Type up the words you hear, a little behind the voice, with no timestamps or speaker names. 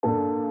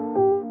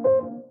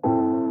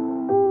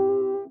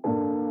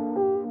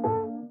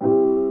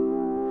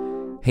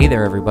Hey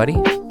there, everybody.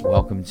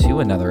 Welcome to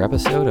another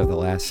episode of the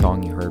Last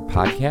Song You Heard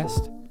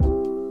podcast.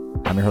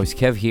 I'm your host,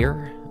 Kev,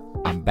 here.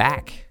 I'm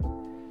back.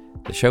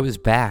 The show is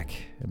back.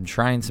 I'm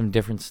trying some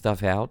different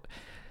stuff out.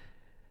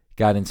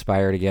 Got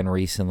inspired again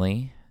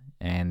recently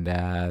and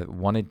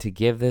wanted to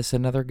give this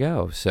another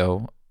go.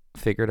 So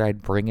figured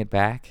I'd bring it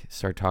back,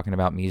 start talking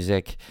about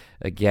music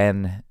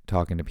again,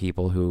 talking to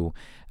people who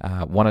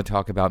want to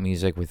talk about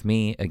music with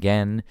me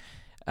again,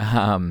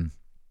 in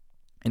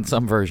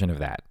some version of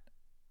that.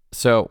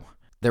 So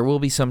there will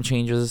be some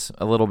changes,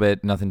 a little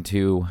bit, nothing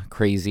too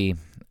crazy.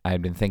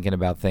 I've been thinking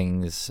about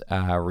things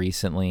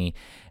recently,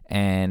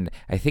 and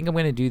I think I'm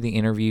going to do the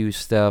interview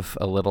stuff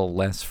a little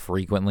less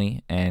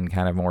frequently and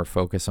kind of more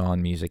focus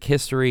on music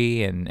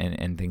history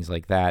and things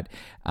like that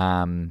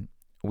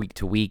week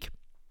to week.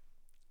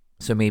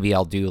 So maybe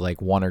I'll do like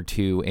one or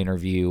two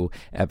interview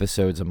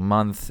episodes a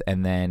month,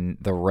 and then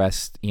the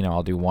rest,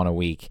 I'll do one a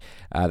week.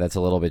 That's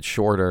a little bit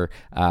shorter,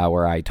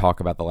 where I talk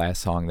about the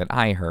last song that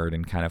I heard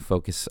and kind of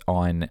focus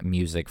on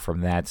music from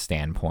that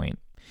standpoint.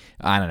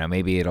 I don't know,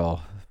 maybe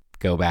it'll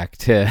go back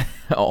to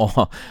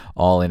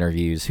all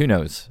interviews. Who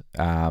knows?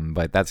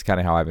 But that's kind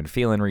of how I've been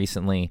feeling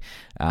recently.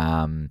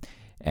 So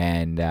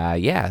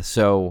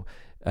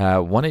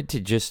wanted to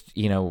just,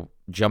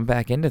 jump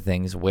back into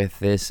things with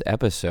this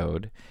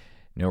episode.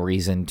 No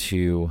reason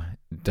to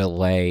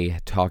delay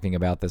talking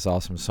about this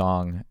awesome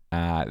song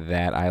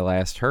that I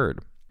last heard.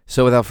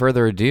 So without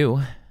further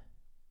ado,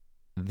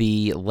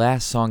 the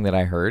last song that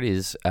I heard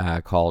is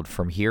called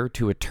From Here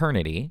to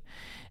Eternity,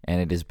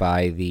 and it is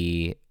by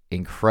the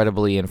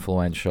incredibly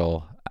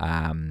influential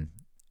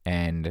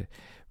and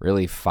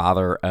really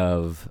father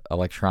of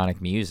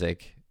electronic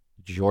music,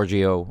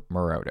 Giorgio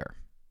Moroder.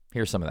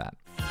 Here's some of that.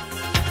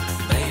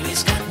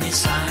 Baby's got me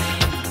sighing,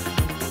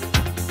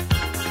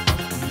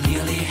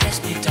 nearly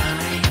has me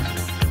dying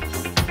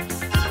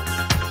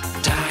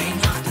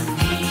of the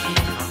need.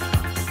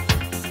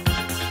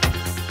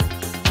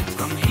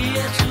 From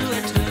here to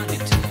eternity,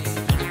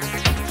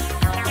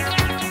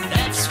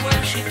 that's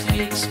where she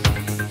takes me.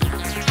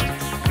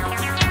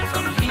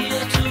 From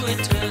here to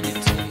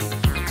eternity,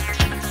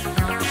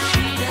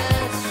 she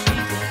does.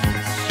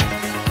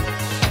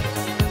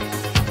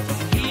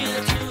 From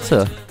here to It's a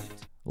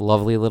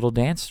lovely little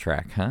dance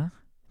track, huh?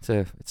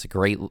 It's a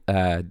great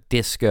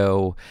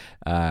disco,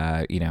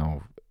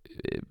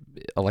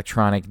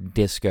 electronic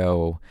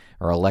disco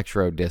or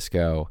electro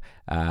disco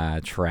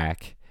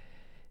track.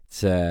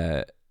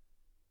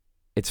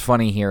 It's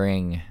funny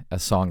hearing a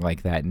song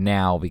like that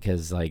now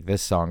because like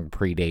this song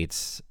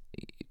predates,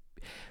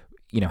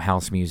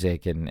 house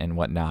music and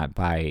whatnot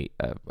by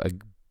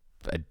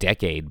a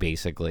decade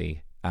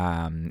basically,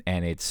 and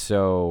it's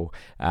so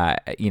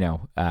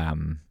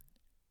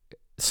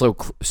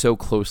so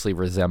closely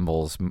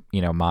resembles,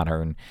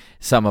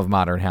 some of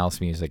modern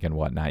house music and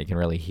whatnot. You can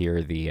really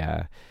hear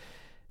the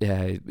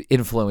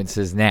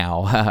influences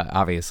now,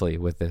 obviously,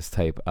 with this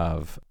type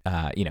of,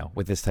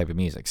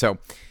 music. So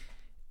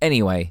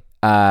anyway,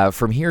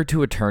 From Here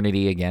to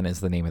Eternity, again,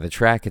 is the name of the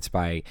track. It's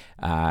by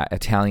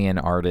Italian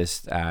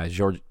artist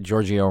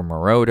Giorgio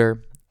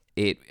Moroder.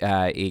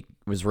 It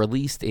was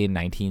released in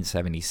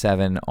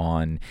 1977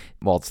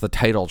 it's the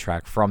title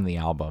track from the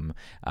album,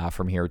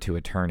 From Here to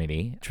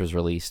Eternity, which was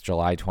released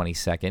July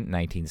 22nd,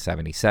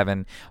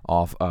 1977,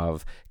 off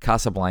of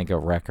Casablanca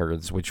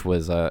Records, which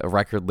was a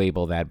record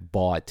label that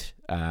bought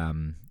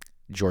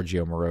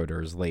Giorgio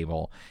Moroder's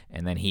label,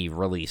 and then he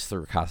released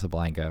through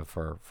Casablanca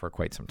for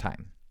quite some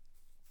time.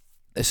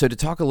 So to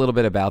talk a little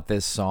bit about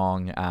this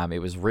song, it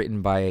was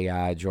written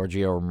by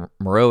Giorgio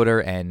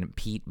Moroder and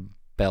Pete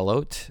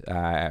Bellotte,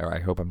 or I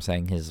hope I'm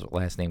saying his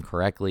last name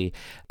correctly.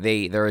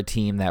 They're a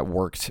team that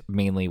worked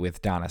mainly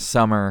with Donna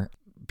Summer.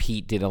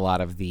 Pete did a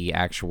lot of the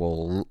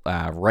actual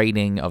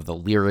writing of the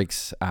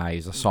lyrics.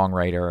 He's a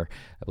songwriter.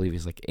 I believe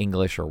he's like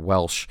English or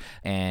Welsh,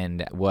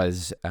 and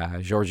was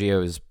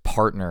Giorgio's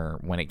partner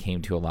when it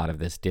came to a lot of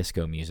this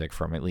disco music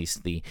from at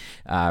least the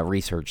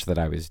research that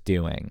I was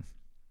doing.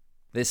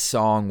 This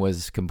song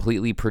was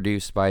completely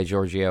produced by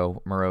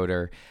Giorgio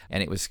Moroder,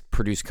 and it was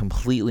produced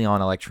completely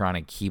on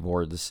electronic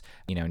keyboards,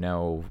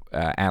 no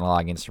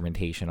analog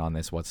instrumentation on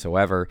this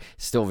whatsoever.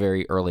 Still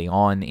very early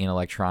on in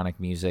electronic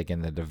music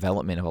and the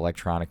development of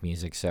electronic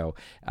music, so,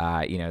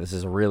 this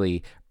is a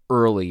really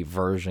early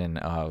version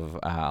of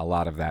a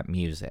lot of that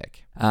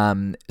music.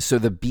 So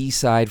the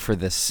B-side for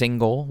the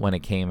single when it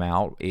came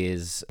out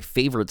is a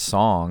favorite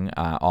song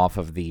off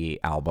of the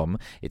album.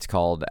 It's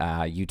called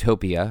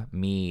Utopia,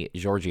 Me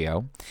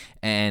Giorgio,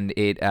 and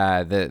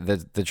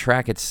the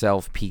track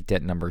itself peaked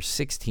at number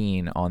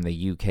 16 on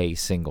the UK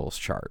singles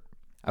chart.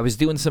 I was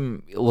doing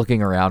some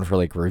looking around for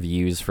like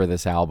reviews for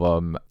this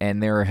album,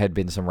 and there had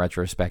been some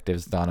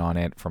retrospectives done on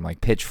it from like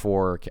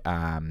Pitchfork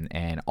and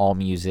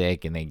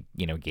AllMusic, and they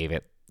gave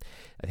it,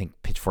 I think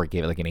Pitchfork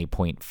gave it like an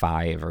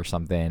 8.5 or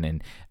something,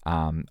 and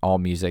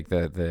AllMusic,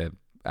 the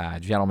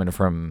gentleman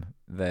from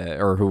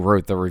who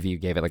wrote the review,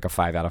 gave it like a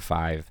 5 out of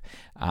 5.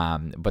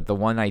 But the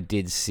one I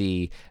did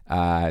see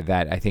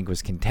that I think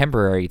was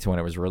contemporary to when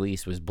it was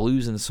released was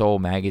Blues and Soul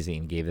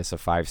magazine gave this a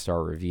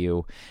 5-star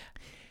review.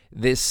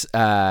 This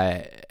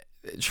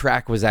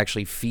track was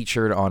actually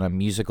featured on a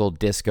musical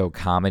disco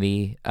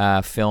comedy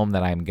film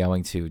that I'm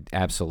going to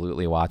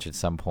absolutely watch at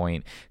some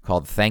point,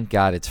 called Thank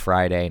God It's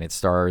Friday, and it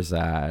stars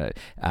Jeff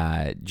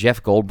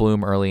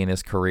Goldblum early in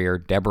his career,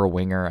 Deborah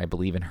Winger, I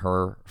believe, in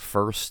her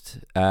first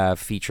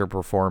feature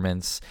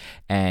performance,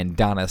 and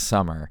Donna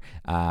Summer,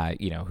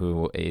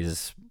 who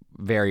is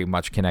very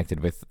much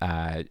connected with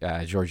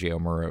Giorgio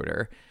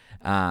Moroder.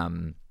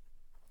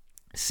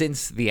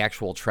 Since the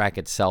actual track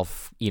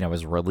itself,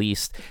 was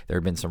released, there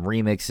have been some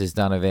remixes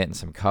done of it and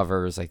some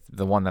covers. Like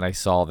the one that I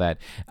saw that,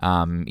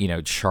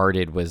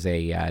 charted was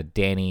a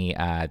Danny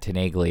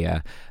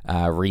Tenaglia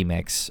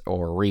remix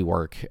or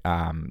rework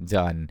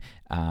done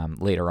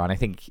later on. I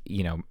think,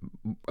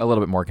 a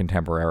little bit more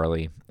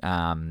contemporarily,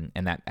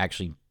 and that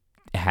actually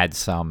had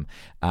some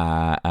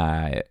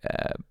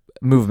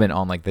movement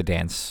on like the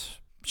dance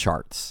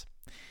charts.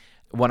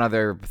 One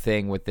other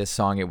thing with this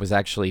song, it was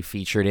actually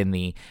featured in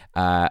the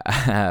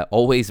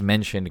always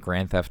mentioned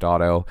Grand Theft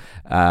Auto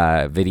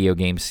video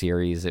game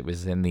series. It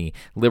was in the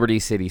Liberty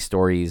City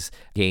Stories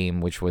game,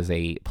 which was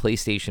a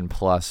PlayStation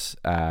Plus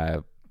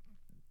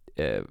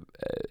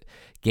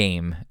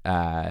game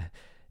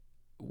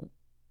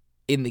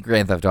in the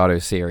Grand Theft Auto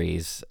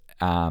series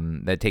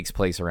that takes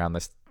place around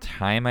this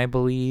time, I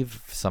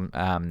believe.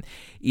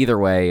 Either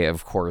way,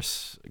 of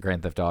course,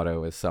 Grand Theft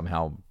Auto is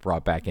somehow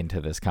brought back into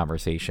this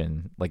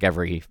conversation. Like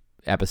every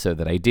episode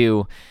that I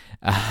do,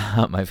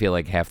 I feel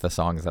like half the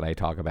songs that I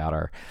talk about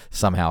are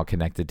somehow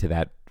connected to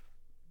that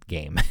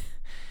game.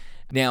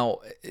 Now,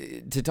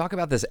 to talk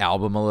about this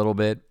album a little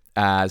bit,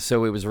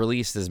 so it was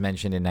released, as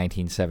mentioned, in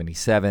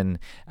 1977,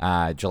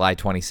 July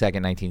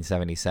 22nd,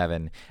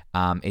 1977.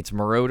 It's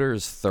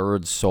Moroder's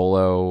third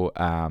solo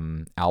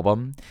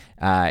album.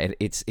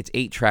 It's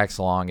 8 tracks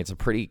long. It's a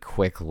pretty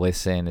quick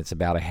listen. It's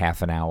about a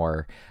half an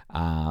hour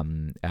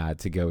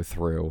to go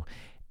through.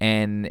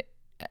 And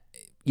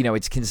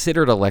it's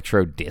considered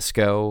electro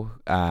disco,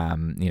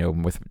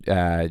 with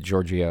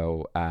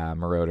Giorgio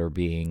Moroder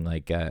being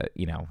like,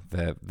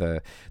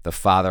 the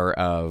father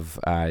of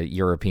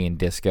European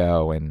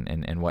disco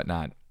and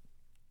whatnot.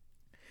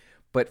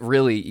 But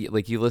really,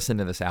 like, you listen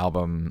to this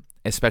album,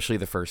 especially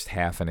the first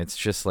half, and it's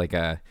just like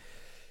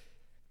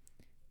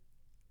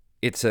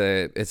it's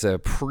a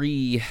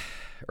pre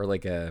or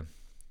like an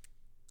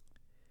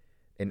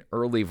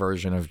early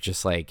version of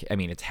just like,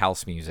 it's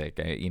house music.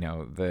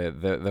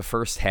 The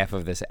first half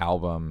of this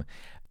album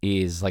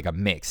is like a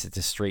mix. It's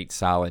a straight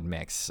solid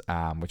mix,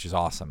 which is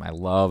awesome. I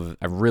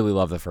really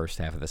love the first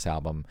half of this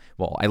album.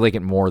 Well, I like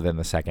it more than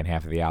the second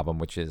half of the album,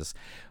 which is,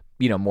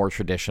 more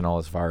traditional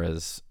as far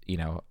as,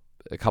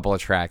 a couple of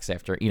tracks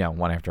after,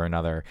 one after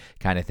another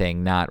kind of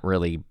thing, not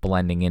really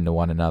blending into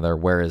one another.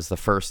 Whereas the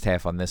first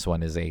half on this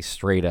one is a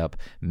straight up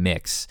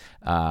mix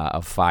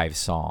of 5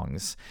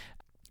 songs.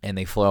 And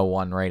they flow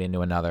one right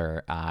into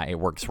another. It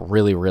works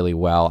really, really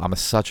well. I'm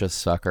such a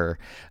sucker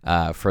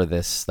for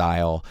this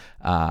style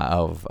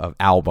of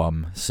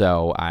album.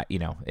 So,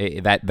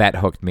 that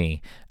hooked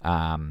me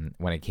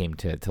when it came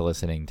to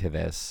listening to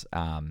this.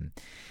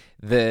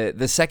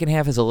 The second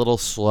half is a little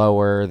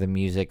slower. The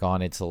music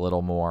on it's a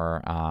little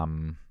more.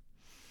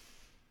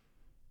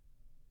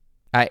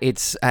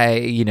 It's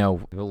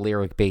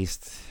lyric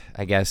based.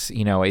 I guess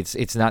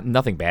it's not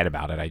nothing bad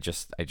about it. I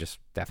just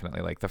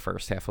definitely like the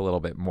first half a little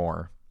bit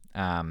more.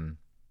 And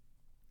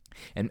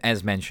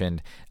as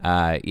mentioned,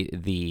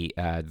 the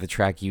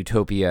track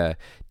Utopia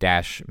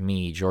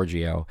 -Me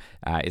Giorgio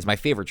is my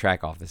favorite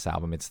track off this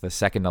album. It's the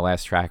second to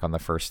last track on the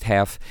first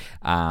half,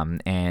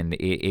 and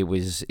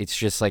it's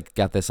just like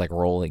got this like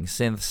rolling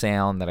synth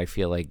sound that I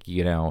feel like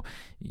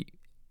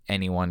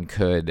anyone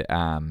could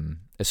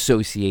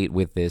associate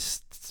with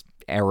this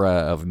era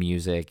of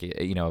music,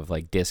 of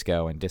like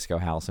disco and disco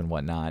house and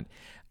whatnot.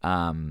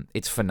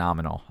 It's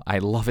phenomenal. I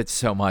love it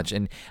so much,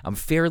 and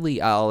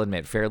I'll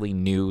admit, fairly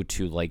new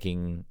to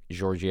liking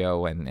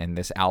Giorgio, and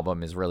this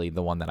album is really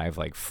the one that I've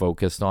like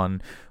focused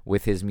on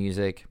with his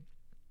music.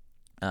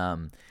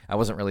 I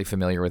wasn't really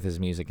familiar with his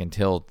music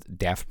until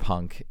Daft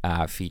Punk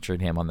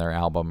featured him on their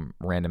album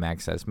Random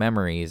Access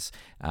Memories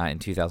in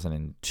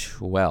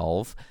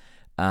 2012.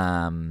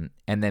 And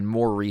then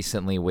more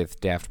recently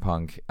with Daft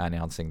Punk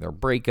announcing their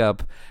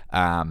breakup,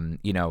 I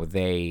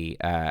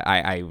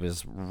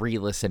was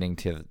re-listening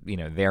to,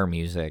 their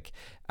music,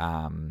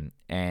 and,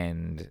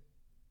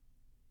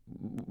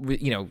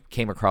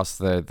 came across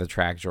the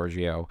track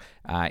Giorgio,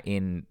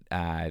 in,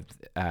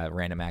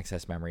 Random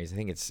Access Memories. I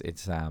think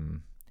it's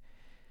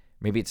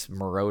maybe it's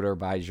Moroder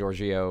by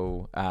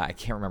Giorgio. I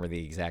can't remember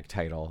the exact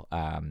title.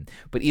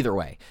 But either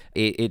way,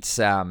 it's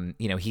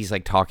he's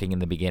like talking in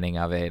the beginning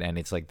of it, and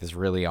it's like this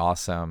really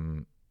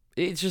awesome.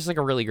 It's just like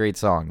a really great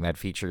song that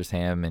features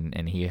him,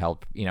 and he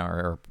helped,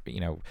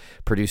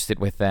 produced it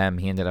with them.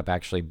 He ended up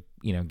actually,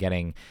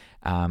 getting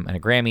a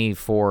Grammy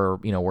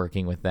for,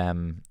 working with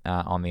them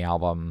on the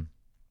album.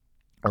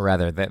 Or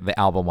rather, the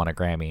album won a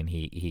Grammy, and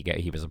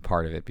he was a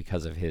part of it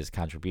because of his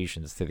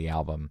contributions to the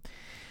album.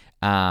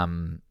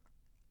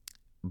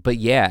 but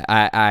yeah,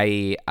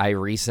 I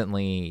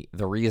recently,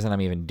 the reason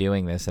I'm even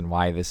doing this and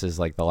why this is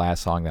like the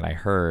last song that I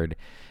heard,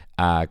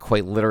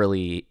 quite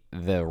literally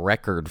the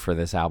record for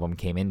this album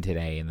came in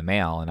today in the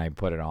mail, and I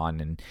put it on,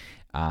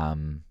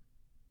 and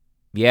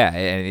yeah,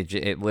 and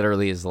it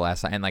literally is the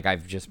last time, and like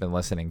I've just been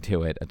listening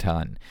to it a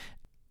ton,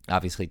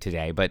 obviously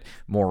today, but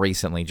more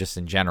recently, just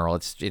in general,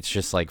 it's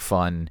just like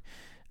fun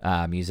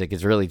music.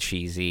 It's really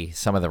cheesy.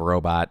 Some of the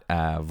robot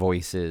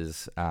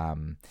voices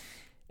and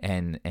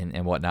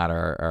whatnot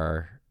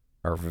are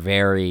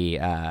very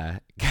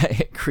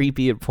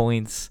creepy at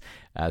points.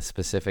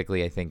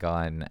 Specifically, I think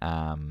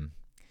on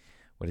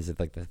what is it,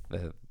 like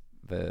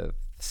the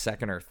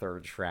second or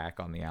third track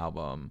on the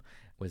album,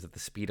 was it The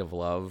Speed of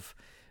Love?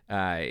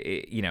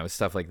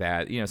 Stuff like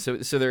that.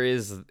 So there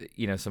is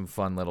some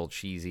fun little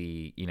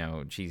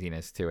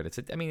cheesiness to it.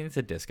 It's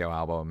a disco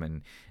album,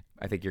 and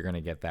I think you're going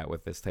to get that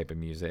with this type of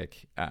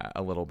music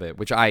a little bit,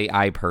 which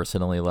I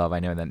personally love. I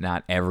know that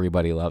not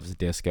everybody loves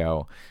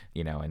disco,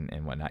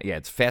 and whatnot. Yeah,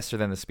 it's Faster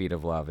Than the Speed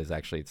of Love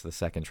it's the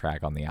second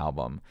track on the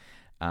album.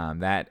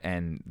 That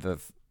and the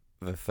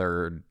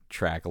third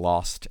track,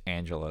 Lost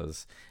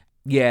Angeles.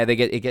 Yeah,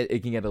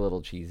 it can get a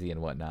little cheesy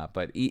and whatnot,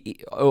 but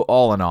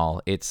all in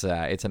all, it's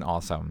an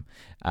awesome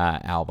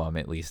album,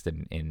 at least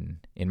in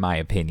my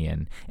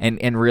opinion.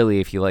 And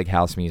really, if you like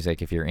house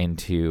music, if you're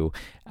into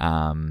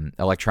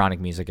electronic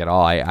music at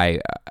all,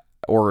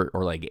 or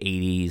like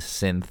 80s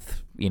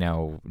synth,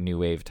 new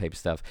wave type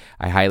stuff,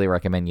 I highly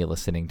recommend you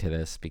listening to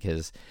this,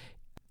 because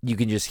you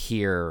can just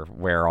hear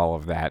where all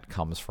of that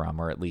comes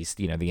from, or at least,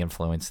 the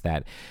influence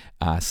that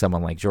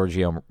someone like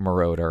Giorgio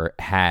Moroder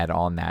had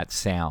on that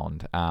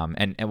sound,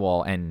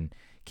 and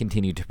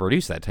continued to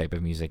produce that type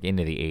of music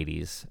into the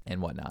 80s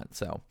and whatnot.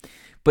 So,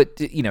 but,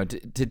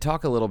 to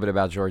talk a little bit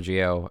about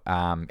Giorgio,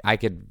 I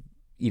could,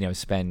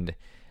 spend,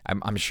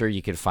 I'm sure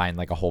you could find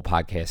like a whole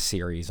podcast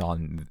series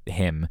on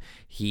him.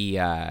 He's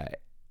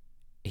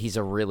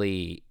a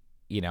really,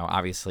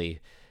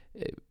 obviously,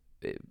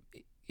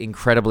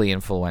 incredibly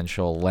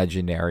influential,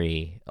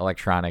 legendary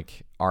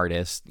electronic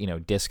artist,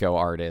 disco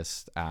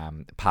artist,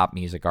 pop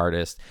music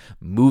artist,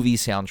 movie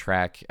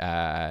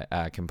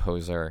soundtrack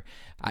composer.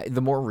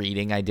 The more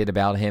reading I did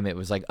about him, it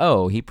was like,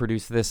 oh, he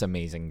produced this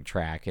amazing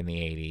track in the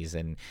 80s.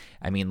 And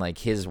I mean, like,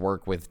 his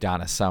work with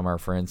Donna Summer,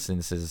 for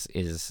instance,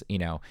 is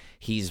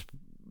he's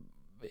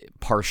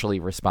partially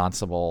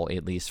responsible,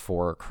 at least,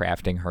 for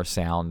crafting her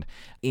sound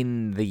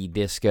in the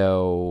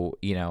disco,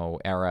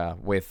 era,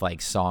 with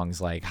like songs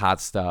like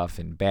Hot Stuff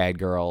and Bad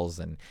Girls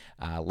and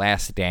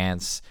Last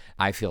Dance,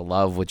 I Feel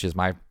Love, which is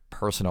my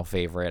personal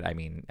favorite. I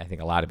mean, I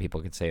think a lot of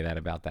people could say that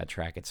about that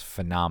track. It's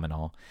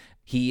phenomenal.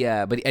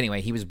 But anyway,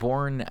 he was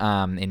born in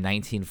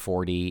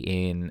 1940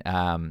 in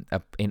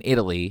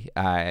Italy,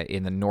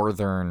 in the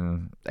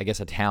northern, I guess,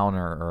 a town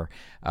or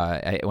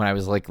when I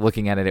was like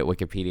looking at it at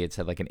Wikipedia, it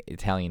said like an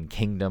Italian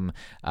kingdom.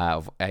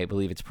 I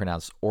believe it's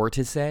pronounced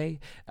Ortice. So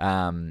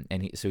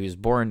he was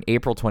born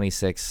April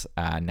 26,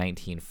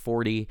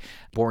 1940.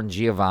 Born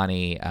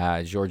Giovanni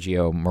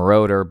Giorgio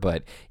Moroder,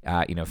 but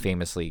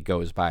famously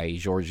goes by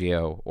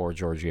Giorgio or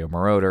Giorgio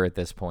Moroder at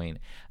this point.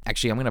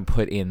 Actually, I'm going to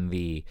put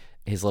in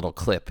his little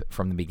clip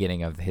from the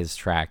beginning of his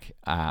track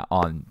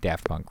on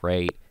Daft Punk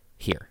right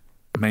here.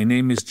 My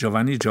name is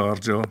Giovanni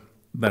Giorgio,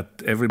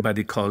 but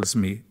everybody calls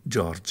me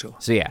Giorgio.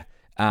 So yeah,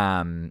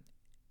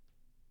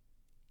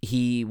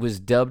 he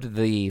was dubbed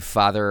the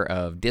father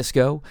of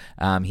disco.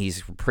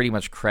 He's pretty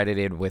much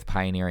credited with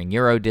pioneering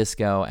Euro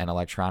disco and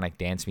electronic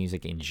dance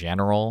music in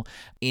general.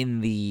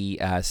 In the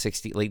late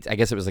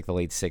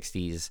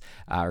 60s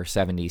or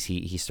 70s,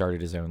 he started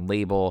his own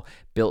label,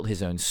 built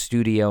his own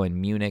studio in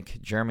Munich,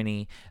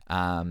 Germany,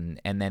 and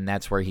then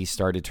that's where he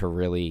started to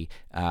really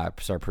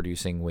start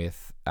producing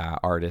with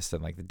artists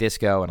and like the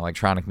disco and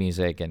electronic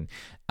music. And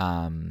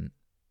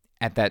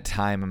at that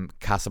time,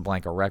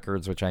 Casablanca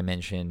Records, which I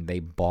mentioned, they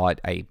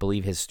bought, I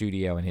believe, his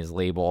studio and his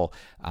label,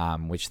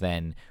 which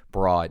then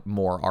brought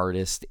more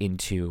artists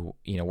into,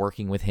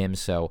 working with him.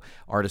 So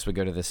artists would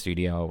go to the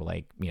studio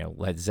like,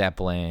 Led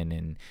Zeppelin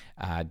and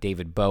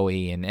David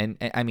Bowie and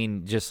I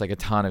mean, just like a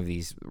ton of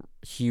these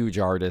huge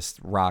artists,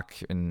 rock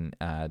and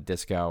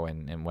disco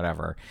and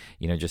whatever,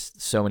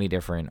 just so many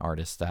different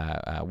artists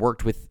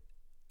worked with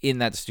in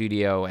that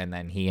studio. And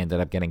then he ended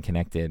up getting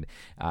connected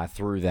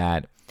through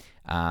that.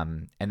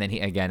 And then he,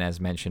 again, as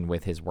mentioned,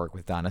 with his work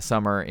with Donna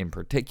Summer in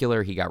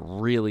particular, he got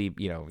really,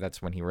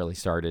 that's when he really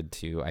started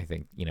to, I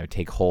think,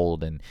 take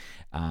hold and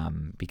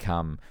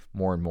become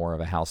more and more of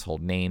a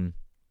household name.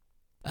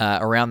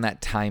 Around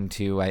that time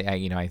too,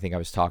 I think I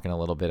was talking a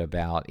little bit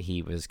about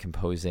he was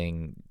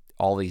composing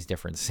all these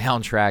different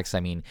soundtracks. I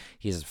mean,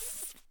 he's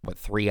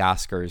 3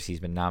 Oscars. He's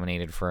been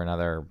nominated for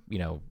another,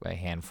 a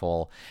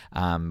handful,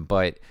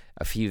 but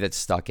a few that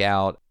stuck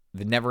out.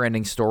 The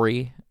Neverending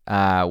Story,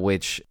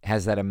 which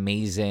has that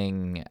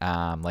amazing,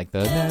 like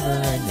the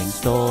Neverending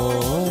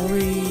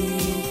Story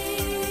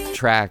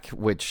track,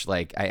 which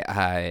like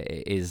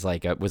was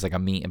like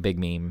a big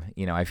meme.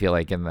 I feel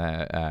like in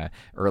the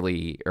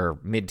early or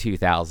mid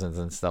 2000s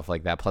and stuff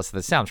like that. Plus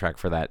the soundtrack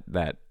for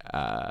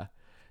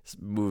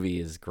movie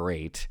is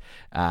great.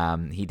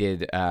 He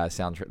did the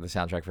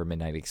soundtrack for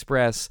Midnight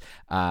Express.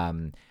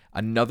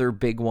 Another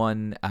big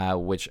one,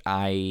 which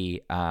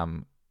I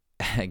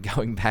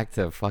going back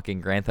to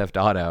fucking Grand Theft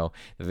Auto,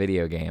 the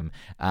video game.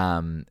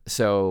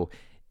 So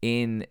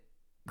in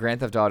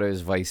Grand Theft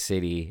Auto's Vice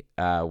City,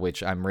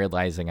 which I'm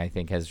realizing I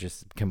think has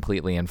just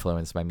completely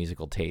influenced my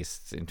musical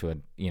tastes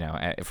into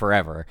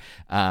forever.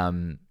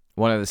 One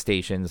of the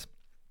stations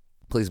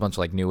plays a bunch of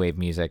like new wave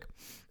music.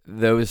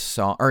 Grand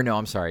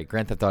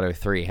Theft Auto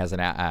 3 has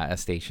a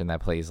station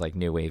that plays like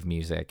new wave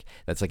music.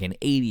 That's like an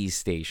 80s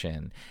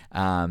station.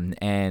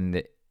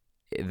 And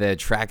the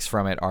tracks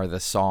from it are the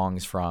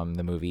songs from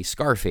the movie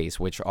Scarface,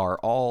 which are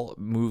all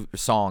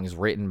songs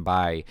written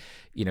by,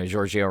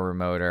 Giorgio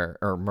Moroder,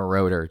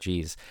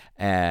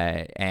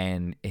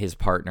 and his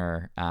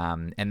partner.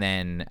 And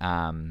then,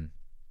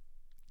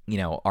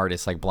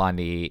 artists like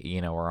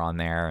Blondie, were on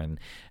there, and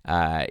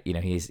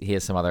he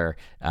has some other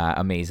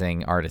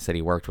amazing artists that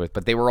he worked with,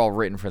 but they were all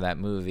written for that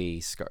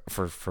movie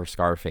for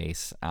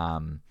Scarface.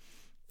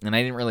 And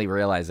I didn't really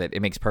realize it.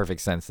 It makes perfect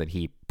sense that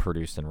he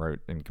produced and wrote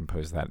and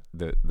composed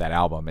that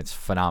album. It's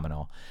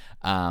phenomenal.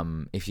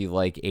 If you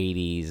like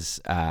 80s,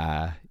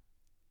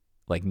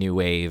 like new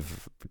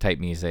wave type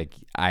music,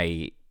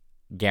 I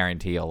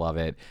guarantee you'll love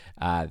it.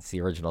 It's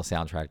the original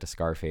soundtrack to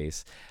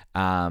Scarface.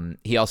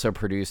 He also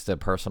produced a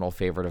personal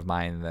favorite of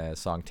mine, the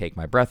song Take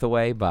My Breath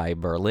Away by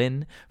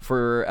Berlin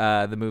for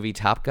the movie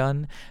Top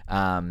Gun,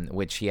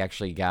 which he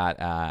actually got,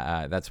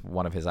 that's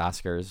one of his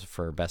Oscars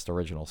for Best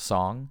Original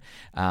Song.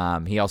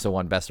 He also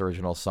won Best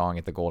Original Song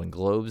at the Golden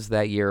Globes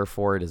that year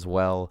for it as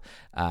well,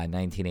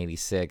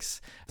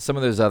 1986. Some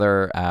of those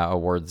other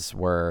awards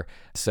were,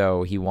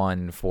 so he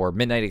won for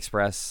Midnight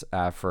Express, he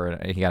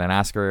got an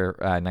Oscar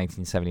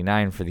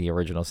 1979 for the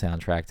original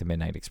soundtrack to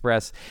Midnight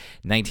Express,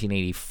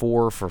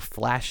 1984 for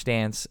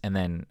Flashdance, and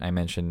then I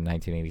mentioned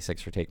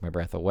 1986 for Take My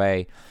Breath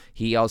Away.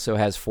 He also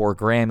has 4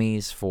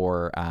 Grammys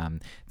for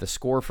the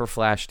score for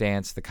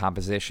Flashdance, the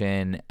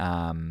composition,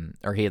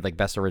 or he had like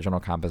Best Original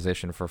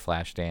Composition for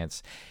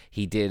Flashdance.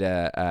 He did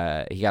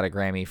he got a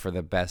Grammy for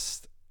the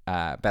best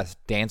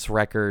dance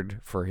record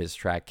for his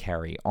track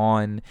Carry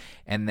On.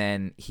 And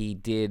then he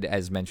did,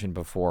 as mentioned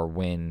before,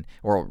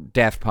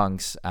 Daft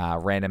Punk's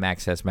Random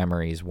Access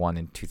Memories won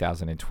in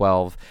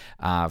 2012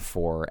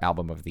 for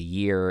Album of the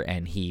Year,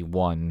 and he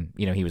won,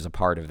 he was a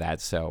part of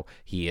that, so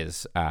he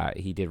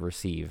did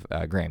receive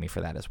a Grammy for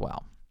that as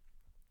well.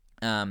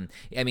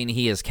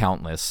 He has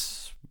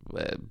countless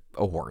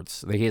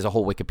awards. He has a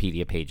whole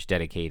Wikipedia page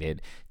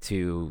dedicated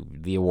to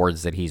the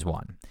awards that he's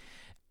won.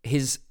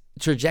 His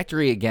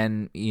trajectory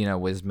again,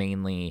 was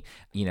mainly,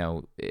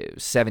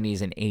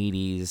 70s and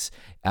 80s.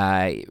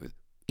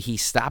 He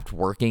stopped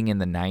working in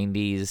the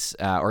 90s,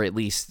 or at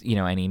least,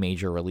 any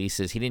major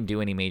releases. He didn't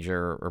do any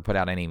major or put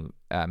out any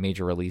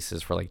major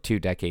releases for like 2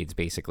 decades,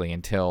 basically,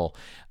 until,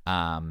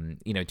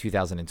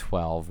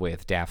 2012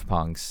 with Daft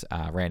Punk's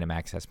Random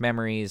Access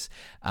Memories.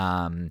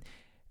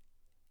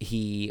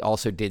 He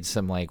also did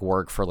some like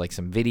work for like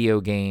some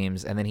video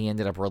games, and then he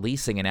ended up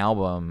releasing an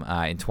album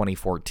in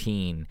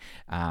 2014,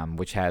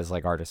 which has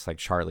like artists like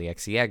Charli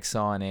XCX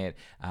on it.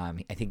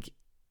 I think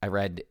I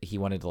read he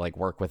wanted to like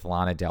work with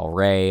Lana Del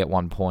Rey at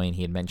one point.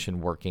 He had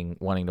mentioned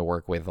wanting to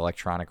work with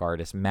electronic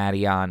artist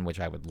Madeon, which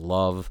I would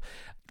love.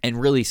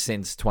 And really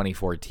since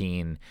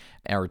 2014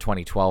 or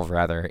 2012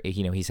 rather,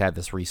 he's had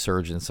this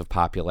resurgence of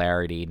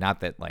popularity. Not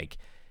that like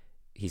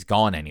he's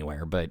gone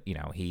anywhere, but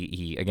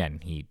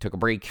he took a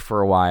break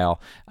for a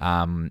while,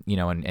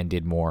 and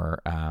did more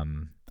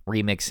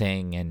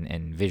remixing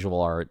and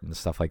visual art and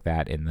stuff like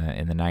that in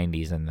the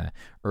 90s and the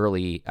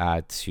early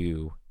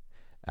to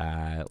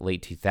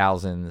late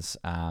 2000s,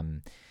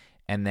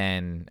 and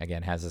then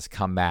again has this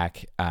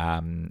comeback.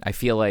 I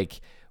feel like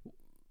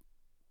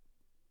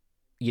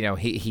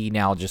he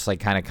now just like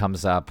kind of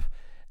comes up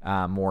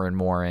more and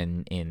more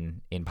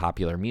in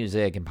popular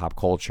music and pop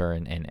culture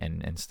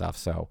and stuff.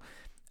 So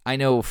I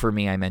know for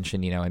me, I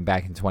mentioned, and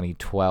back in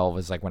 2012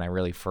 is like when I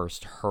really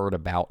first heard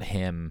about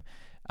him,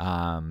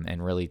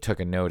 and really took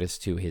a notice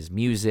to his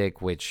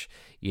music, which,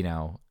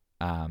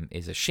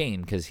 is a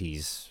shame because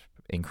he's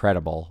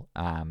incredible.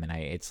 And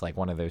it's like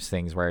one of those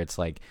things where it's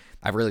like,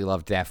 I really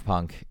love Daft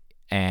Punk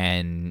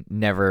and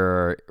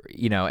never,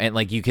 and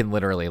like you can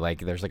literally like,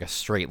 there's like a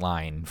straight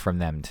line from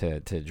them to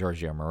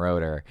Giorgio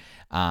Moroder,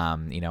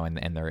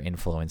 and their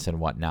influence and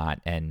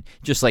whatnot. And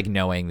just like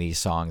knowing these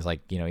songs,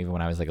 like, even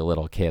when I was like a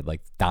little kid, like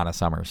Donna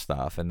Summer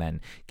stuff, and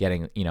then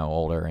getting,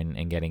 older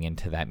and getting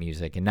into that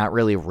music and not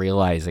really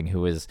realizing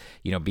who is,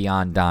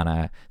 beyond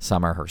Donna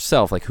Summer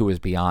herself, like who is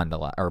behind a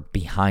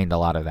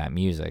lot of that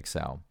music.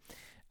 So,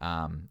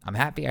 I'm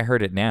happy I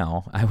heard it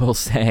now, I will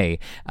say,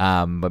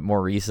 but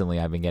more recently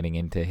I've been getting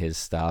into his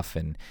stuff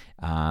and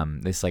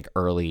this like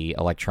early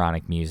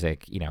electronic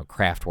music,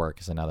 Kraftwerk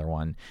is another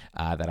one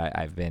that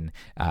I've been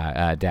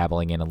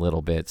dabbling in a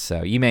little bit,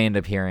 so you may end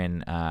up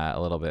hearing a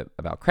little bit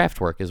about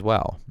Kraftwerk as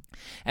well.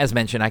 As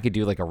mentioned, I could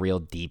do like a real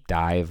deep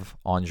dive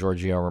on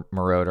Giorgio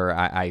Moroder.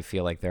 I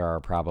feel like there are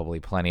probably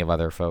plenty of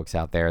other folks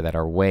out there that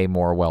are way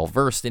more well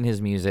versed in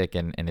his music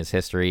and his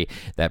history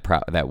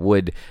that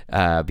would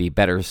be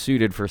better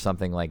suited for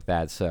something like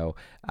that. So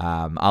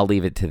I'll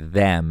leave it to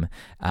them.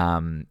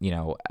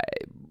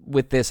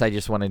 With this, I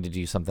just wanted to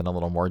do something a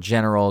little more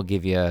general,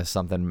 give you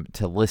something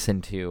to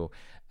listen to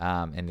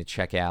and to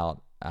check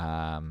out.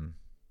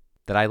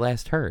 That I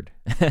last heard.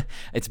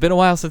 It's been a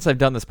while since I've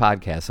done this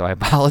podcast, so I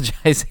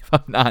apologize if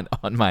I'm not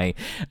on my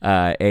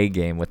A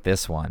game with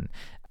this one.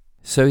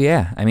 So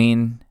yeah, I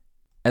mean,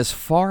 as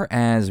far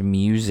as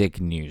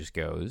music news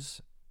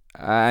goes,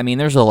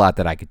 there's a lot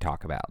that I could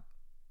talk about.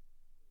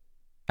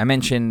 I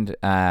mentioned,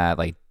 there's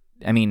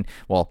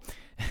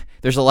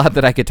a lot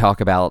that I could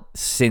talk about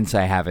since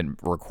I haven't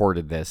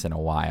recorded this in a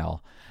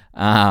while.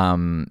 A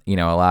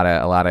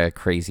lot of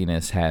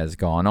craziness has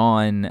gone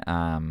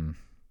on.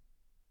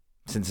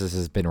 Since this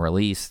has been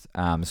released,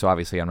 so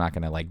obviously I'm not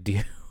going to do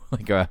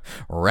like a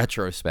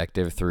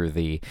retrospective through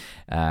the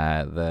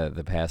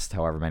past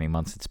however many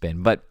months it's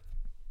been, but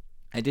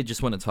I did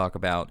just want to talk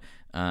about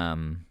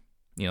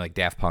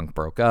Daft Punk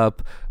broke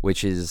up,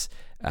 which is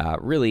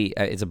really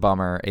it's a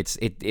bummer.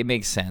 It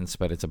makes sense,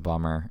 but it's a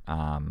bummer.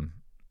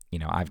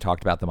 I've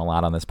talked about them a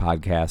lot on this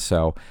podcast,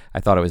 so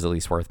I thought it was at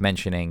least worth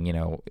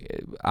mentioning.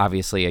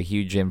 Obviously a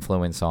huge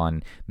influence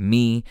on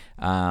me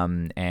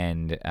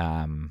and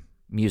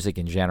music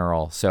in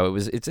general. So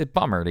it's a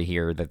bummer to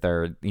hear that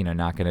they're,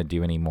 not going to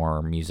do any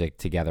more music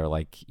together,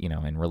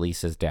 and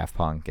releases Daft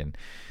Punk and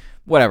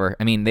whatever.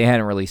 I mean, they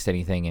hadn't released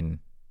anything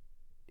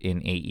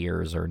in 8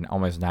 years or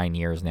almost 9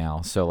 years now.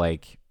 So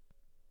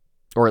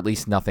or at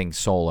least nothing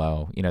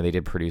solo. They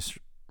did produce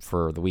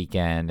for The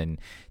Weeknd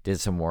and did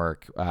some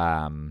work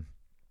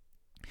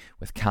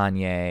with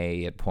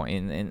Kanye at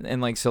point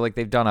and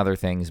they've done other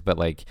things, but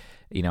I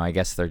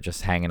guess they're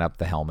just hanging up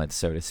the helmets,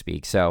 so to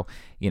speak. So,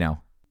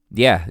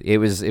 yeah, it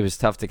was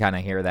tough to kind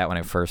of hear that when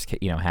it first,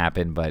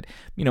 happened, but,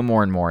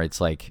 more and more it's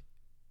like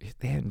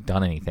they haven't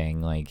done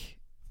anything,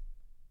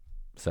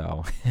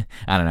 so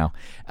I don't know.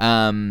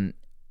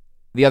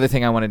 The other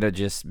thing I wanted to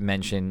just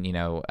mention,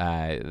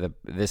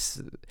 this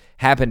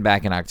happened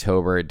back in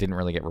October. It didn't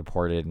really get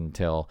reported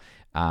until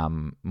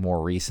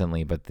more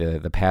recently, but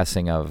the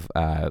passing of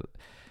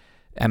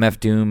MF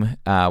Doom,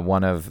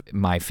 one of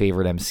my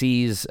favorite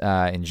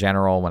MCs in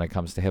general when it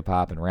comes to hip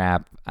hop and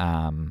rap.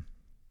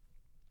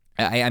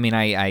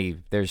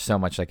 There's so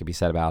much that could be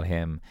said about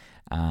him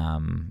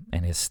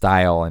and his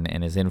style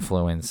and his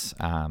influence.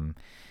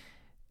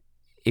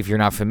 If you're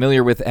not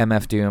familiar with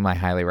MF Doom, I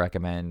highly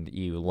recommend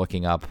you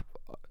looking up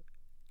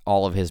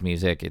all of his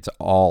music. It's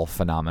all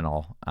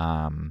phenomenal.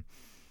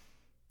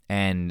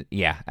 And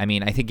yeah, I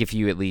think if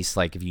you at least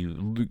if you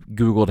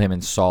Googled him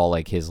and saw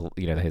his,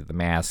 the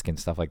mask and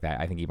stuff like that,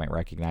 I think you might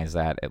recognize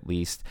that at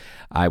least.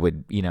 I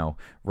would,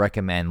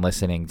 recommend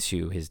listening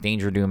to his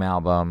Danger Doom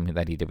album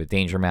that he did with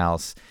Danger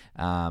Mouse.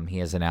 He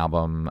has an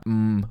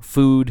album,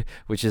 Food,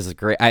 which is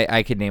great.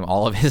 I could name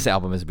all of his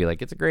albums and be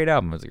like, it's a great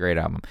album. It's a great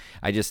album.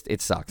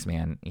 It sucks,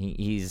 man.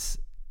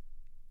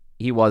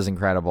 He was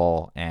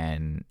incredible.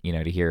 And,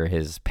 to hear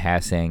his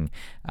passing,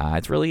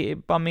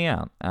 it bummed me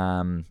out.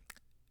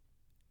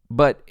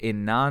 But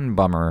in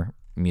non-bummer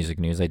music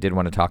news, I did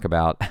want to talk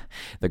about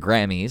the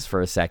Grammys for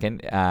a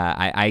second.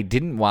 I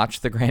didn't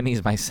watch the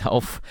Grammys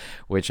myself,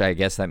 which I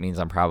guess that means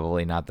I'm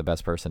probably not the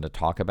best person to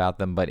talk about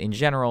them. But in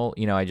general,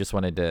 I just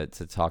wanted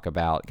to talk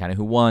about kind of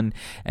who won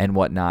and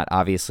whatnot.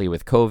 Obviously,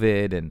 with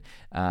COVID and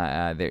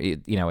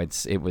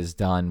it was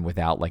done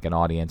without an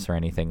audience or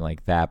anything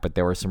like that. But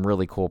there were some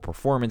really cool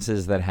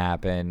performances that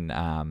happened.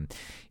 And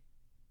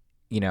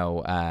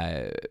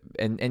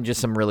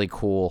just some really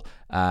cool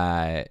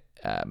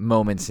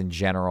moments in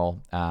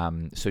general.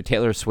 So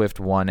Taylor Swift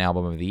won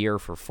Album of the Year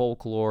for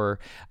Folklore,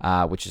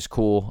 which is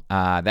cool.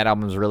 That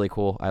album's really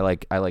cool. I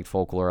like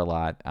Folklore a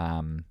lot.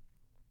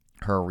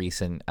 Her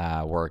recent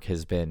work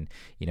has been,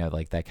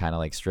 that kind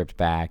of stripped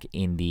back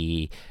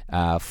indie,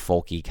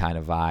 folky kind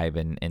of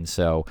vibe, and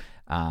so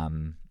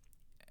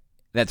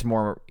that's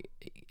more.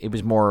 It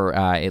was more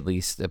at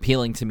least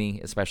appealing to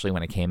me, especially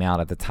when it came out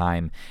at the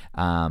time.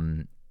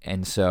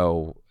 And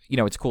so,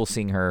 it's cool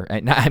seeing her.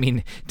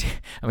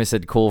 I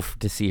said cool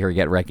to see her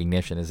get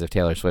recognition, as if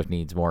Taylor Swift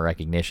needs more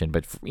recognition.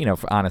 But,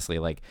 honestly,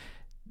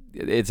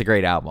 it's a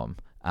great album.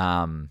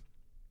 And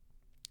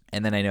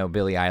then I know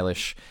Billie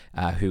Eilish,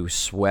 who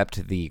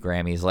swept the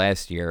Grammys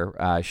last year,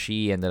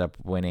 she ended up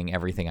winning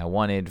Everything I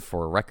Wanted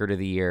for Record of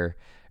the Year.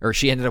 Or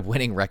she ended up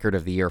winning Record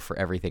of the Year for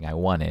Everything I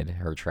Wanted,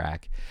 her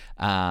track.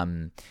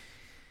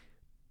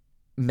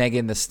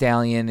 Megan Thee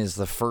Stallion is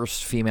the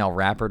first female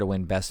rapper to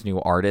win Best New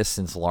Artist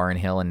since Lauryn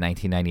Hill in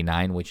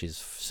 1999, which is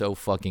so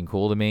fucking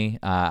cool to me.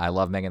 I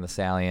love Megan Thee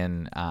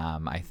Stallion.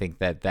 I think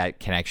that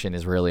connection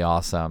is really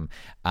awesome.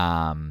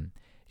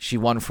 She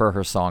won for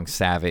her song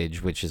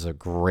Savage, which is a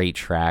great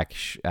track.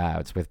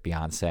 It's with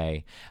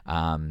Beyonce.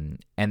 And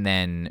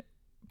then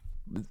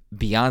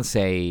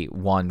Beyonce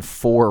won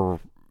 4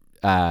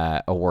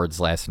 awards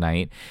last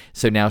night.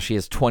 So now she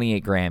has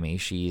 28 Grammys.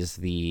 She's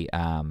the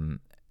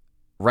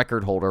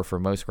record holder for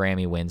most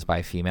Grammy wins by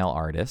a female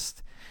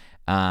artist.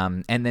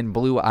 And then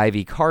Blue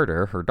Ivy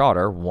Carter, her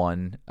daughter,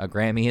 won a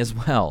Grammy as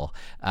well.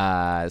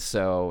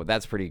 So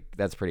that's pretty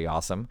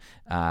awesome.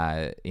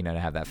 To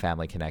have that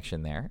family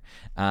connection there.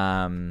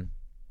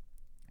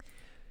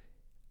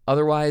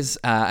 Otherwise,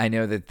 I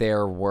know that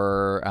there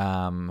were,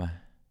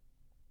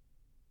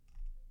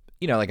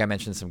 like I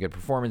mentioned, some good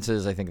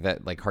performances. I think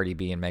that like Cardi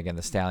B and Megan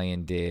Thee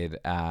Stallion did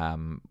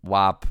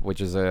WAP,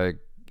 which is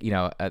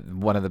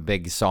one of the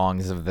big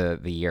songs of the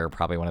year,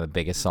 probably one of the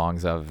biggest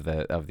songs of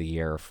the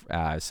year.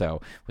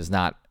 So was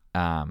not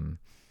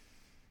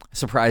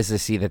surprised to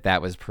see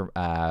that was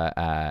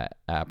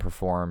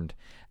performed.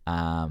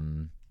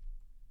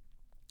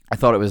 I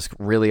thought it was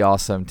really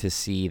awesome to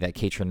see that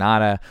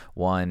Kaytranada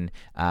won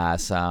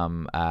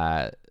some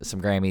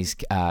Grammys.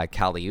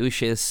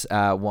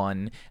 Kaliushis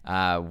won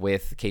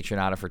with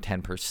Kaytranada for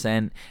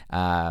 10%.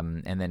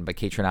 But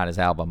Kaytranada's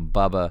album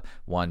Bubba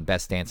won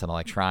Best Dance and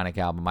Electronic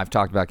Album. I've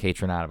talked about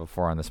Kaytranada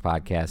before on this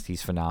podcast.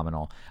 He's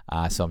phenomenal.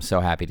 So I'm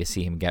so happy to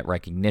see him get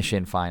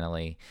recognition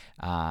finally.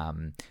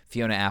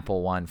 Fiona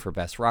Apple won for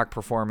Best Rock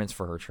Performance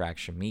for her track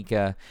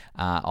Shamika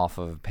off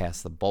of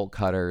Pass the Bolt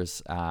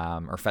Cutters,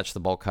 or Fetch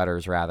the Bolt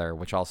Cutters rather,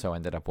 which also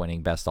ended up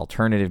winning Best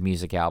Alternative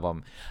Music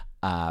Album.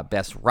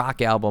 Best Rock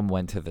Album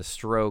went to The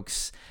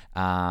Strokes.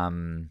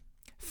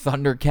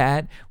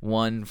 Thundercat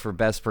won for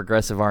Best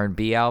Progressive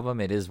R&B Album.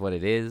 It is what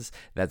it is.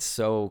 That's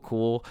so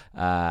cool.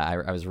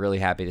 I was really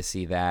happy to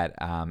see that.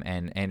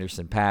 And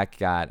Anderson .Paak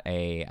got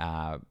a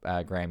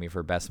Grammy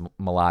for Best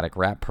Melodic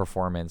Rap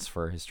Performance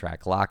for his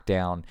track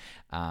Lockdown.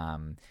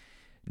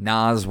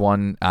 Nas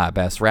won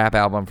Best Rap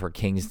Album for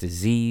King's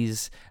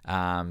Disease.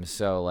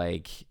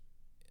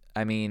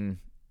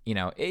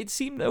 It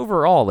seemed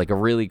overall like a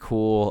really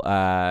cool,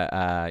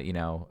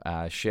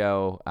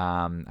 show.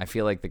 I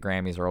feel like the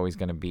Grammys are always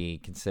going to be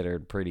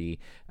considered pretty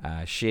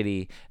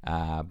shitty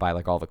by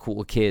like all the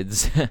cool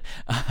kids,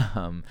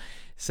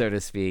 so to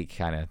speak.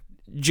 Kind of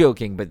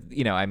joking, but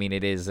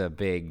it is a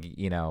big,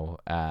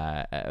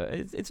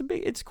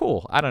 it's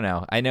cool. I don't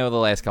know. I know the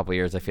last couple of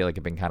years I feel like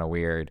it's been kind of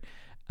weird.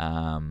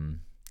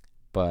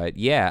 But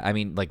yeah,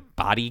 like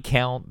Body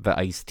Count, the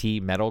Ice-T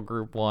metal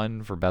group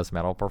won for Best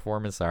Metal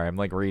Performance. Sorry, I'm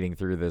like reading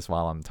through this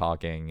while I'm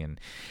talking. And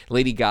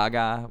Lady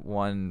Gaga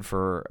won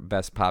for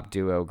Best Pop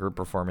Duo Group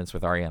Performance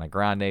with Ariana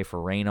Grande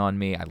for Rain on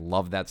Me. I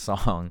love that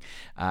song.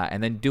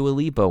 And then Dua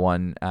Lipa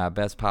won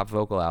Best Pop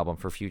Vocal Album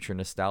for Future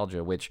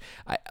Nostalgia, which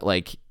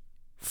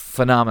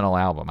phenomenal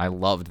album. I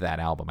loved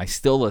that album. I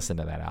still listen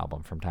to that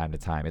album from time to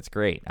time. It's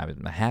great.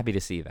 I'm happy to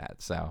see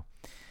that. So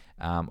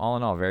all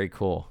in all, very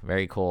cool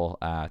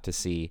to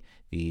see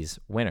these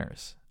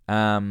winners.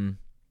 I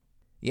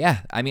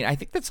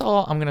think that's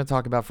all I'm going to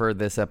talk about for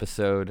this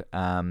episode.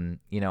 Like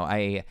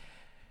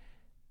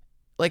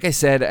I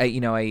said,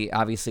 I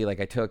obviously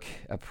I took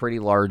a pretty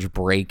large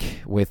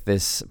break with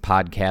this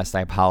podcast.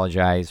 I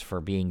apologize for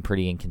being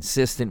pretty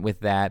inconsistent with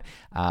that.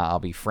 I'll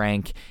be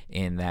frank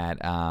in that,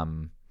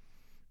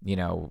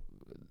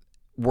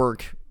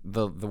 work,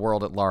 the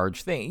world at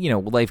large thing,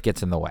 life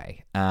gets in the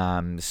way.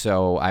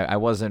 So I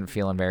wasn't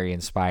feeling very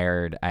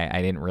inspired.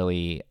 I didn't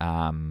really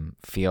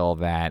feel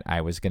that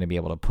I was going to be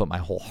able to put my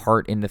whole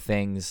heart into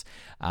things.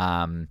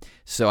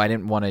 So I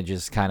didn't want to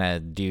just kind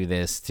of do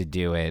this to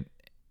do it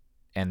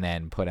and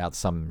then put out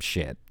some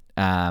shit.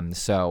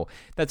 So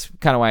that's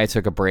kind of why I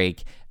took a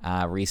break.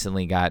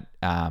 Recently got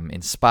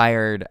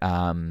inspired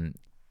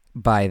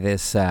by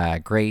this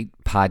great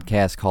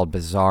podcast called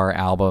Bizarre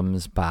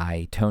Albums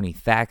by Tony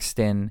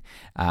Thaxton.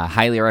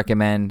 Highly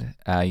recommend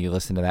you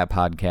listen to that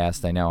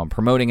podcast. I know I'm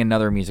promoting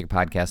another music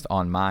podcast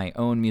on my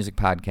own music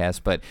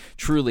podcast, but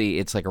truly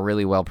it's like a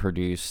really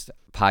well-produced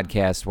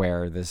podcast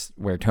where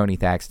Tony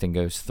Thaxton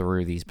goes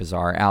through these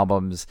bizarre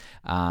albums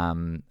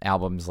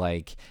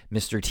like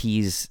Mr.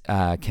 T's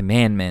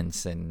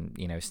Commandments and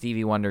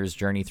Stevie Wonder's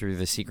Journey Through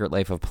the Secret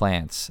Life of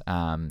Plants,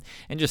 and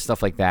just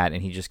stuff like that.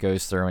 And he just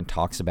goes through and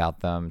talks about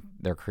them,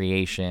 their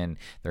creation,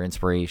 their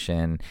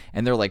inspiration,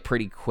 and they're like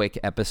pretty quick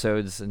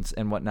episodes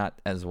and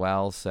whatnot as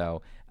well.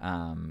 So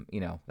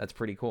that's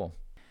pretty cool.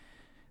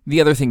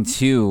 The other thing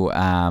too,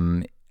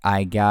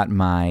 I got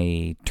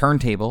my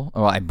turntable.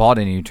 Well, I bought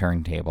a new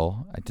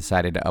turntable. I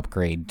decided to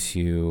upgrade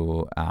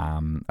to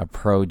a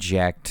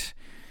Project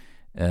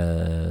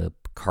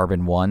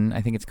Carbon 1,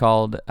 I think it's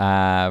called.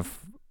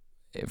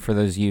 For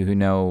those of you who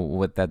know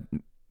what that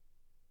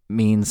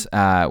means,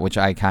 which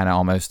I kind of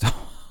almost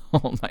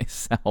told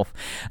myself,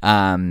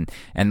 and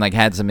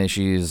had some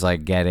issues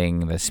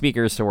getting the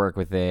speakers to work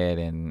with it,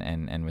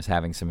 and was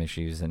having some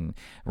issues, and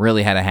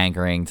really had a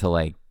hankering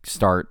to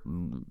start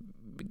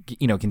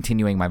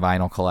continuing my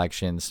vinyl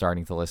collection,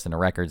 starting to listen to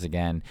records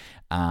again,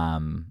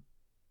 and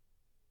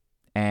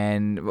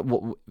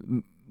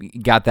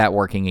got that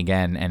working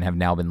again, and have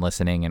now been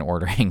listening and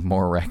ordering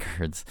more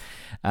records.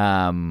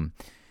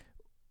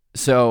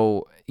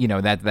 So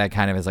that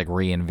kind of has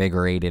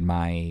reinvigorated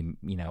my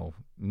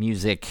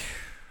music,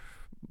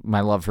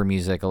 my love for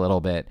music a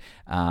little bit,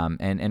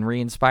 and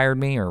re-inspired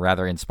me, or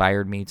rather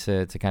inspired me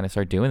to kind of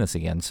start doing this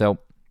again. So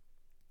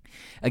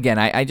again,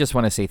 I just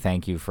want to say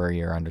thank you for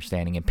your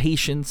understanding and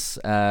patience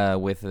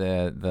with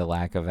the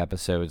lack of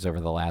episodes over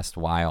the last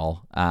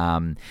while.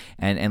 And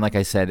like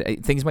I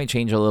said, things might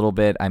change a little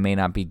bit. I may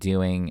not be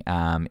doing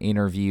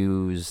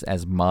interviews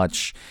as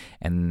much,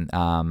 and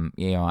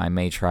I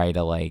may try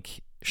to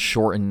like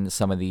shorten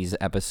some of these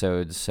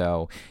episodes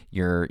so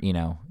you're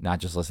not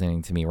just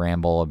listening to me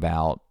ramble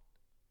about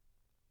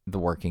the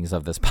workings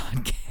of this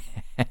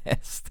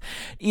podcast.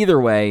 Either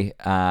way,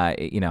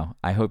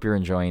 I hope you're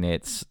enjoying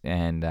it,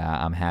 and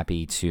I'm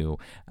happy to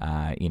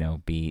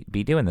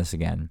be doing this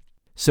again.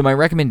 So my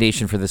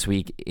recommendation for this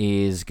week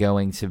is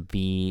going to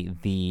be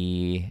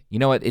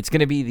it's going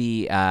to be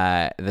the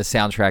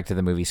soundtrack to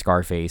the movie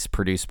Scarface,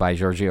 produced by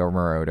Giorgio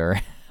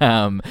Moroder.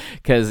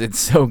 Because it's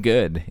so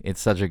good. It's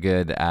such a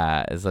good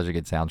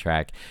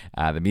soundtrack.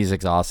 The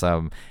music's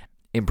awesome.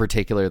 In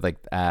particular, like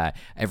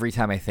every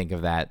time I think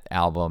of that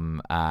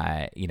album,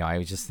 I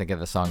would just think of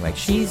the song like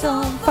 "She's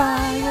on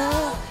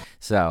Fire."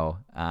 So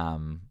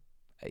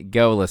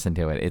go listen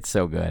to it. It's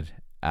so good.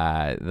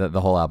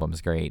 The whole album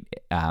is great,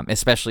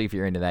 especially if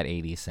you're into that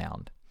 80s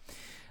sound.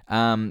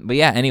 But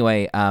yeah,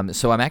 anyway,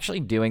 so I'm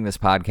actually doing this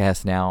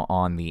podcast now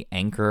on the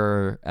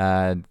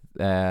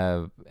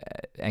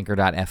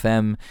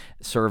Anchor.fm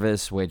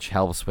service, which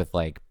helps with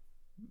like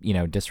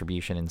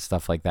distribution and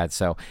stuff like that.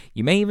 So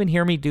you may even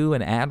hear me do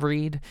an ad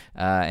read,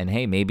 and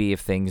hey, maybe if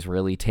things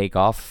really take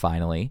off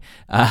finally,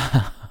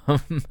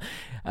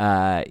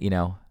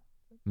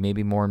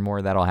 maybe more and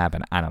more that'll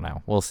happen. I don't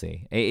know. We'll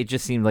see. It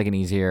just seemed like an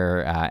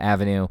easier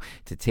avenue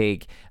to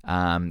take.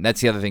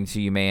 That's the other thing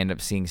too. You may end up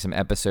seeing some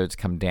episodes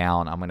come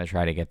down. I'm going to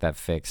try to get that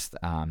fixed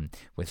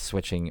with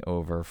switching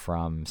over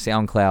from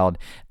SoundCloud.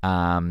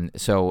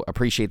 So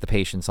appreciate the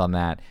patience on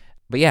that.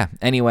 But yeah,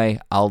 anyway,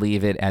 I'll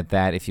leave it at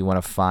that. If you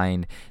want to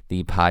find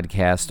the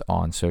podcast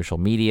on social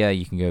media,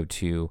 you can go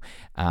to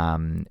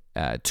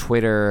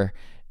Twitter.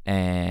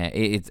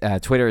 It's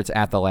Twitter. It's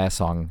at The Last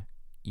Song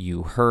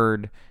You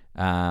Heard.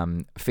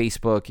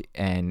 Facebook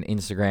and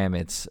Instagram,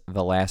 it's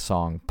The Last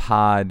Song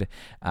Pod.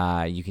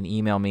 You can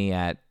email me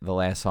at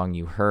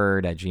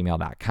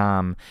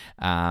thelastsongyouheard@gmail.com.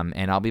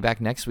 And I'll be back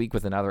next week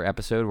with another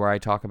episode where I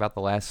talk about the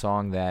last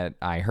song that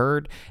I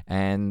heard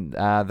and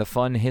the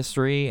fun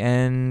history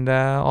and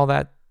all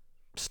that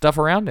stuff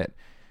around it.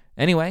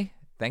 Anyway,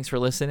 thanks for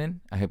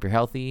listening. I hope you're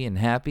healthy and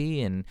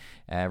happy and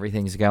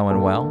everything's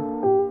going well.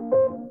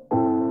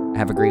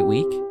 Have a great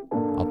week.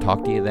 I'll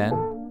talk to you then.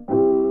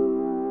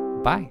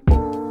 Bye.